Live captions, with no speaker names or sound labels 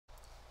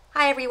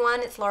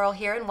everyone, it's Laurel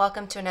here and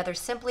welcome to another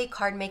Simply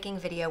Card Making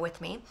video with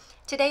me.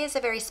 Today is a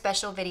very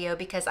special video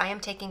because I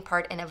am taking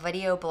part in a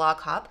video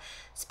blog hop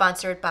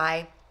sponsored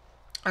by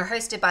or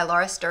hosted by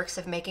Laura Sturks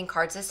of Making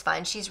Cards is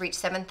Fun. She's reached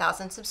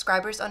 7,000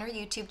 subscribers on her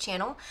YouTube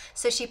channel,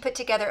 so she put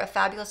together a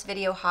fabulous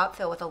video hop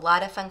filled with a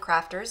lot of fun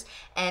crafters.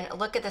 And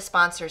look at the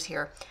sponsors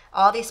here.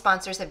 All these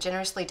sponsors have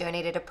generously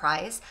donated a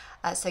prize,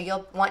 so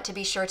you'll want to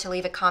be sure to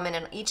leave a comment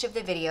on each of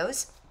the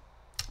videos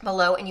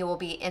below and you will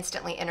be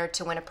instantly entered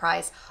to win a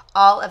prize.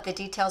 All of the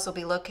details will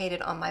be located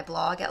on my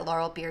blog at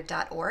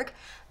laurelbeard.org.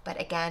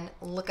 But again,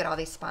 look at all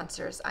these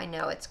sponsors. I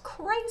know it's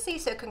crazy,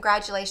 so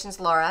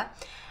congratulations, Laura.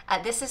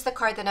 This is the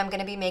card that I'm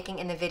going to be making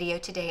in the video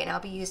today, and I'll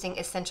be using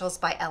Essentials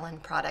by Ellen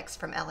products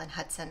from Ellen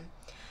Hutson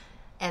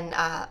and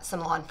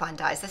some Lawn Fawn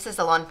dyes. This is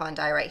the Lawn Fawn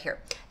dye right here.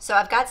 So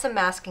I've got some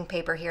masking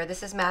paper here.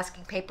 This is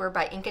masking paper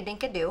by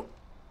Inkadinkadoo.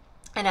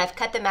 And I've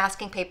cut the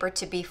masking paper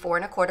to be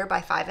 4 1/4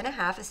 by 5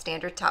 1/2, a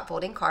standard top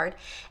folding card.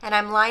 And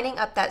I'm lining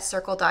up that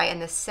circle die in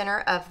the center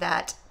of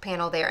that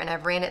panel there, and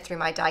I've ran it through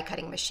my die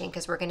cutting machine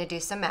because we're going to do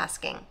some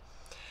masking.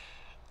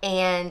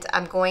 And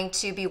I'm going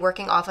to be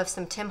working off of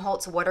some Tim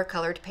Holtz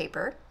watercolored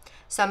paper.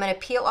 So I'm going to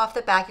peel off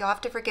the back. You'll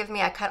have to forgive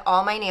me. I cut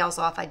all my nails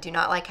off. I do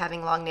not like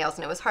having long nails,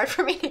 and it was hard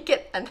for me to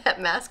get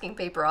that masking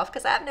paper off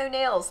because I have no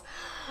nails.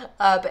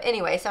 But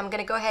anyway, so I'm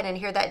going to go ahead and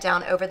adhere that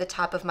down over the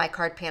top of my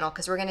card panel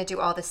because we're going to do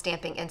all the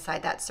stamping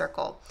inside that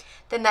circle.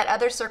 Then that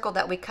other circle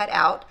that we cut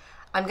out,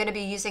 I'm going to be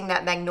using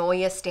that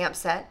Magnolia stamp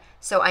set.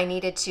 So I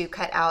needed to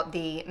cut out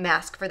the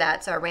mask for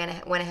that. So I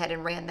went ahead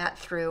and ran that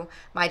through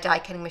my die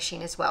cutting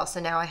machine as well. So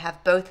now I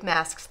have both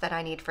masks that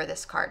I need for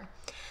this card.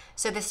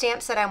 So the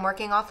stamp set I'm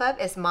working off of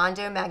is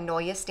Mondo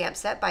Magnolia Stamp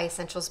Set by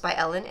Essentials by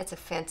Ellen. It's a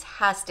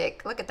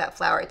fantastic, look at that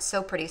flower. It's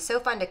so pretty, so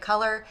fun to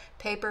color,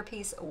 paper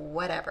piece,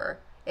 whatever.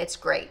 It's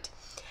great.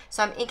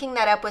 So I'm inking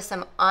that up with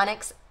some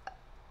Onyx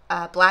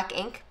black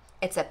ink.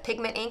 It's a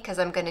pigment ink because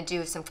I'm going to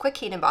do some quick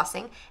heat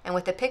embossing. And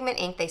with the pigment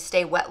ink, they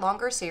stay wet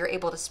longer, so you're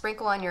able to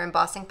sprinkle on your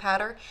embossing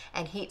powder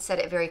and heat set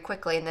it very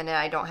quickly, and then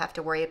I don't have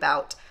to worry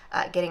about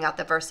getting out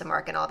the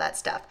Versamark and all that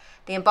stuff.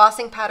 The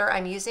embossing powder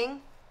I'm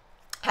using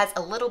has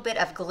a little bit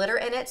of glitter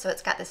in it, so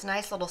it's got this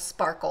nice little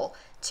sparkle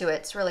to it.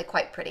 It's really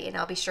quite pretty, and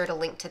I'll be sure to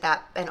link to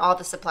that, and all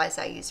the supplies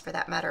I use for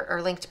that matter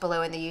are linked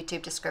below in the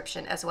YouTube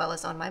description as well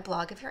as on my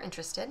blog if you're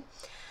interested.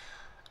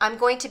 I'm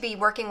going to be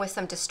working with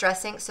some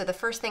distress ink, so the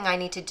first thing I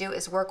need to do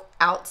is work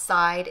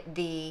outside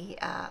the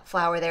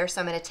flower there.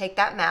 So I'm going to take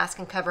that mask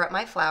and cover up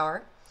my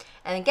flower.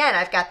 And again,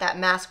 I've got that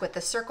mask with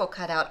the circle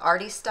cut out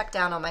already stuck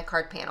down on my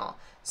card panel.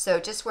 So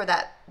just where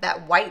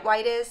that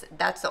white is,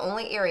 that's the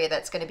only area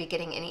that's going to be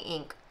getting any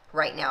ink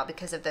right now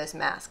because of those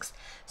masks.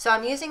 So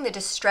I'm using the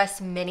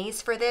Distress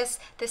Minis for this.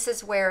 This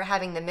is where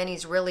having the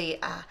minis really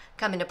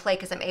come into play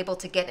because I'm able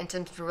to get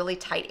into really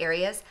tight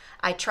areas.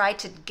 I tried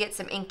to get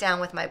some ink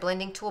down with my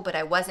blending tool, but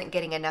I wasn't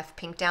getting enough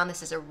pink down.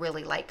 This is a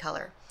really light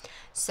color.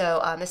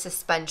 So this is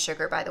spun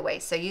sugar, by the way.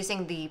 So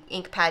using the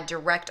ink pad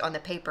direct on the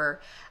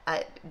paper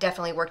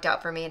definitely worked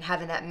out for me, and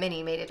having that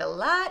mini made it a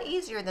lot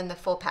easier than the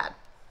full pad.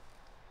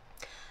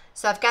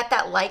 So I've got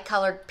that light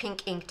colored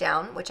pink ink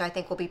down, which I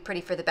think will be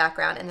pretty for the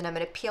background, and then I'm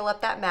going to peel up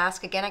that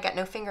mask. Again, I got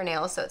no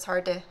fingernails, so it's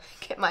hard to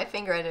get my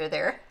finger under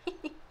there.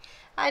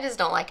 I just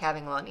don't like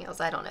having long nails.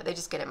 I don't know. They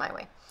just get in my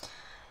way.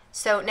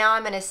 So now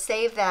I'm going to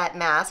save that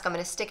mask. I'm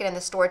going to stick it in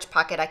the storage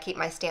pocket I keep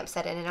my stamp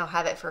set in, and I'll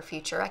have it for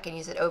future. I can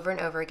use it over and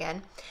over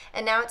again.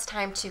 And now it's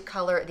time to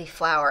color the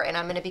flower, and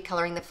I'm going to be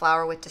coloring the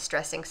flower with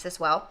Distress inks as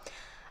well.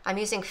 I'm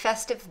using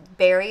Festive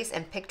Berries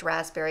and Picked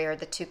Raspberry are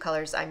the two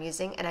colors I'm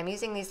using, and I'm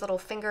using these little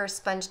finger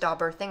sponge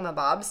dauber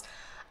thingamabobs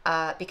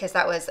because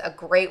that was a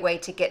great way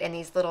to get in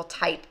these little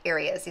tight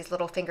areas. These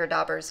little finger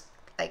daubers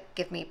like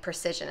give me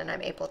precision, and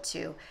I'm able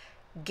to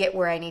get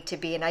where I need to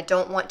be, and I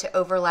don't want to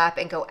overlap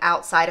and go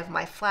outside of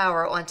my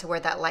flower onto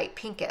where that light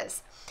pink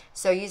is.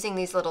 So using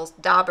these little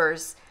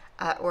daubers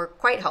were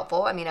quite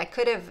helpful. I mean, I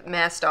could have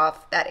masked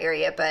off that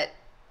area, but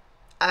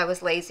I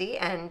was lazy,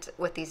 and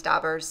with these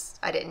daubers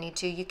I didn't need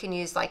to. You can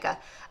use like a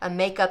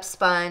makeup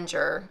sponge,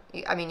 or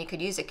I mean you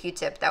could use a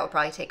Q-tip. That would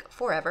probably take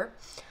forever.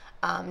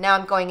 Now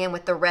I'm going in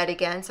with the red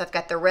again, so I've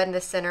got the red in the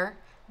center,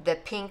 the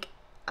pink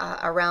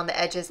around the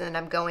edges, and then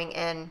I'm going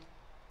in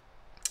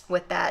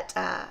with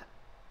that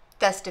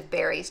Festive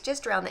Berries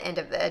just around the end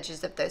of the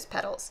edges of those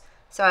petals.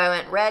 So I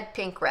went red,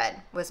 pink,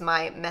 red was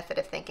my method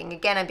of thinking.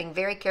 Again, I'm being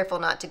very careful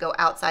not to go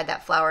outside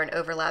that flower and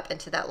overlap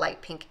into that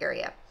light pink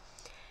area.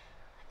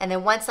 And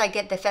then once I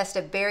get the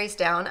Festive Berries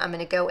down, I'm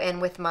going to go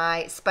in with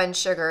my spun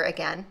sugar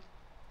again.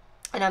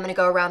 And I'm going to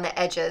go around the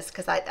edges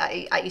because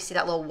you see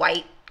that little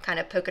white kind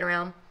of poking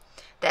around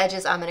the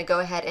edges. I'm going to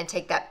go ahead and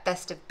take that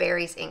Festive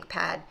Berries ink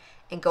pad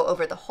and go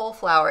over the whole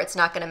flower. It's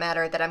not going to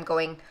matter that I'm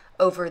going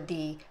over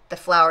the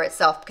flower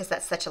itself because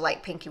that's such a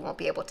light pink you won't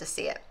be able to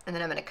see it. And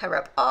then I'm going to cover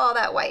up all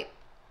that white.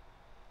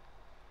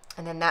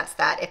 And then that's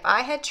that. If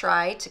I had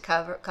tried to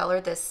color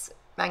this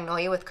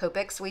Magnolia with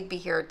Copics, we'd be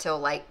here till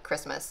like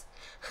Christmas.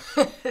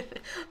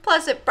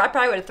 Plus, I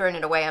probably would have thrown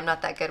it away. I'm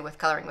not that good with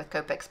coloring with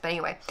Copics. But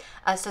anyway,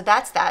 so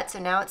that's that. So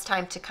now it's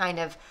time to kind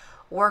of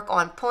work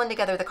on pulling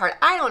together the card.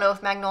 I don't know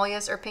if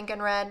magnolias are pink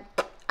and red.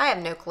 I have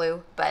no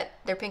clue, but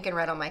they're pink and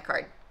red on my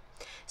card.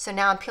 So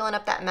now I'm peeling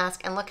up that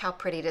mask, and look how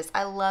pretty it is.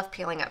 I love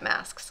peeling up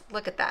masks.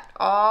 Look at that.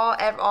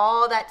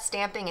 All that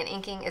stamping and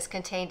inking is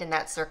contained in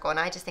that circle, and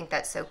I just think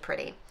that's so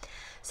pretty.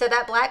 So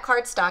that black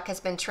cardstock has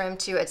been trimmed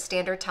to a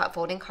standard top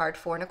folding card,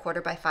 4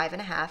 1/4 by 5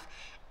 1/2.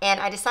 And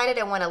I decided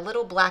I want a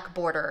little black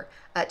border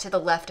to the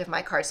left of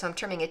my card. So I'm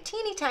trimming a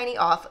teeny tiny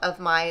off of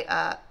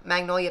my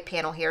magnolia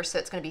panel here. So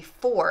it's going to be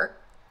 4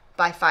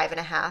 by 5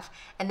 1/2.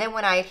 And then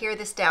when I adhere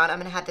this down, I'm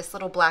going to have this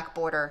little black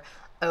border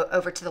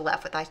over to the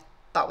left, which I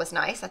thought was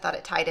nice. I thought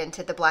it tied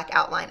into the black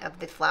outline of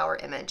the flower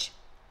image.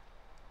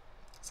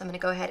 So I'm going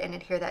to go ahead and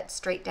adhere that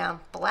straight down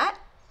flat.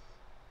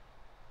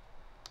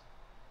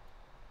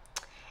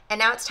 And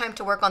now it's time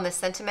to work on the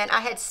sentiment.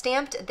 I had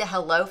stamped the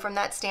hello from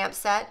that stamp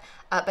set,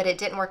 but it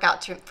didn't work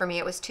out for me.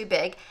 It was too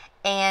big.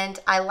 And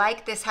I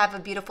like this have a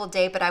beautiful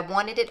day, but I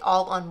wanted it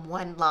all on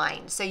one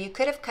line. So you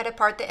could have cut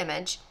apart the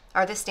image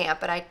or the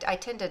stamp, but I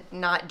tend to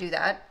not do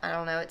that. I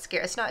don't know, it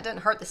doesn't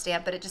hurt the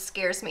stamp, but it just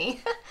scares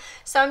me.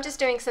 So I'm just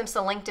doing some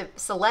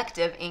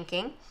selective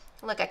inking.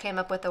 Look, I came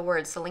up with a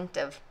word,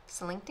 selective.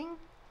 Selecting?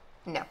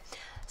 No.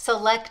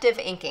 Selective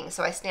inking.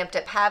 So I stamped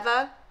up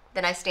Hava,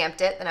 then I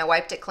stamped it, then I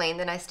wiped it clean,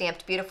 then I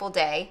stamped beautiful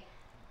day,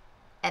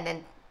 and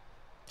then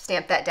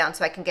stamped that down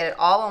so I can get it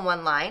all on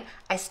one line.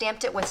 I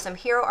stamped it with some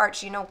Hero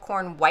Arch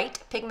Unicorn white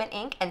pigment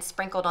ink and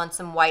sprinkled on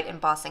some white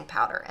embossing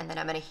powder, and then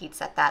I'm going to heat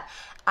set that.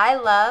 I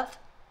love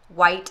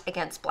white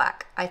against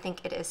black. I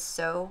think it is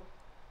so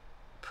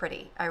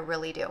pretty. I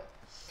really do.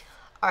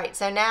 All right,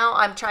 so now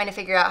I'm trying to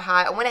figure out how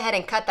I went ahead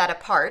and cut that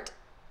apart.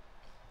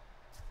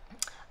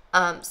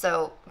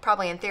 So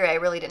probably in theory, I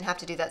really didn't have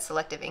to do that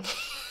selective inking.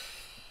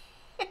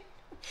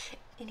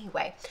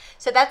 Anyway,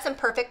 so that's some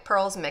Perfect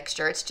Pearls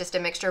mixture. It's just a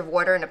mixture of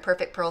water and a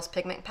Perfect Pearls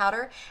pigment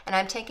powder. And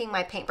I'm taking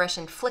my paintbrush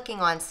and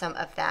flicking on some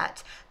of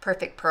that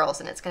Perfect Pearls,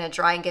 and it's going to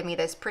dry and give me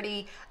those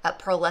pretty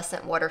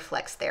pearlescent water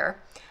flecks there.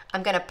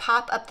 I'm going to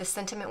pop up the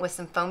sentiment with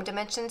some foam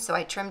dimensions. So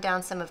I trimmed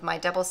down some of my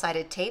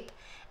double-sided tape,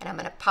 and I'm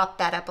going to pop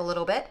that up a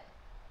little bit.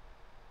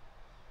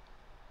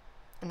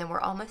 And then we're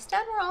almost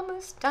done. We're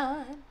almost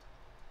done.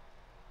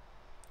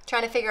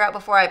 Trying to figure out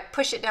before I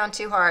push it down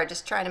too hard,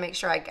 just trying to make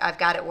sure I've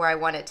got it where I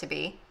want it to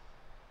be.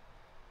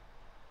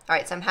 All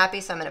right, so I'm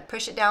happy, so I'm going to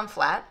push it down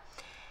flat.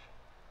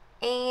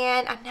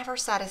 And I'm never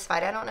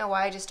satisfied. I don't know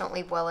why I just don't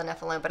leave well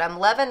enough alone, but I'm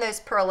loving those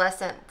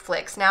pearlescent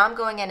flicks. Now I'm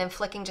going in and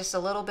flicking just a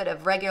little bit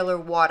of regular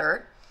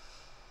water,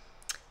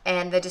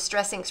 and the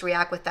Distress inks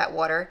react with that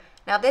water.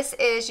 Now this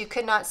is, you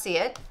could not see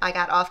it, I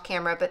got off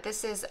camera, but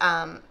this is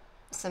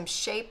some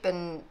shape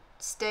and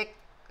stick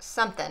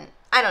something.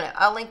 I don't know.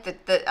 I'll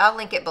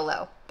link it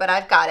below, but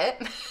I've got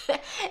it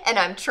and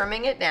I'm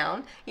trimming it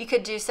down. You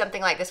could do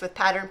something like this with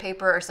pattern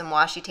paper or some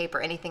washi tape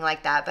or anything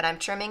like that, but I'm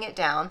trimming it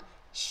down.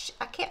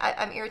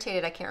 I'm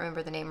irritated. I can't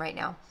remember the name right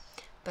now,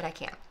 but I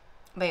can't.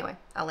 But anyway,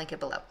 I'll link it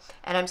below.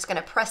 And I'm just going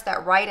to press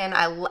that right in.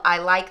 I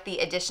like the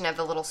addition of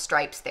the little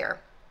stripes there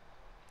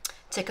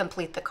to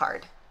complete the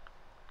card.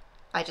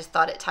 I just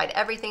thought it tied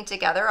everything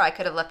together. I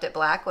could have left it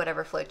black,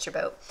 whatever floats your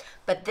boat.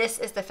 But this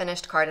is the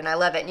finished card, and I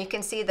love it. And you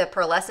can see the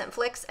pearlescent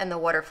flicks and the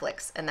water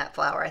flicks in that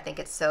flower. I think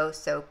it's so,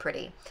 so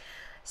pretty.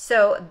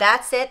 So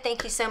that's it.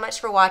 Thank you so much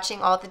for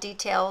watching. All the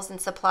details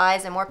and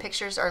supplies and more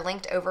pictures are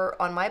linked over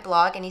on my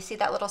blog. And you see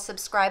that little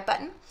subscribe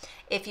button?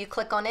 If you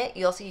click on it,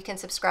 you can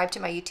subscribe to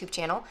my YouTube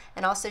channel.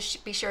 And also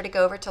be sure to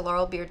go over to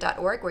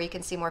laurelbeard.org where you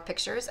can see more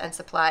pictures and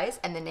supplies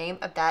and the name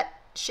of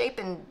that shape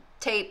and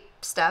tape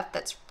stuff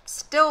that's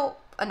still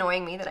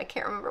annoying me that I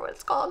can't remember what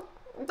it's called.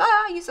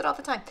 I use it all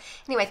the time.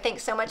 Anyway,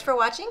 thanks so much for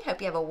watching.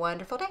 Hope you have a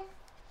wonderful day.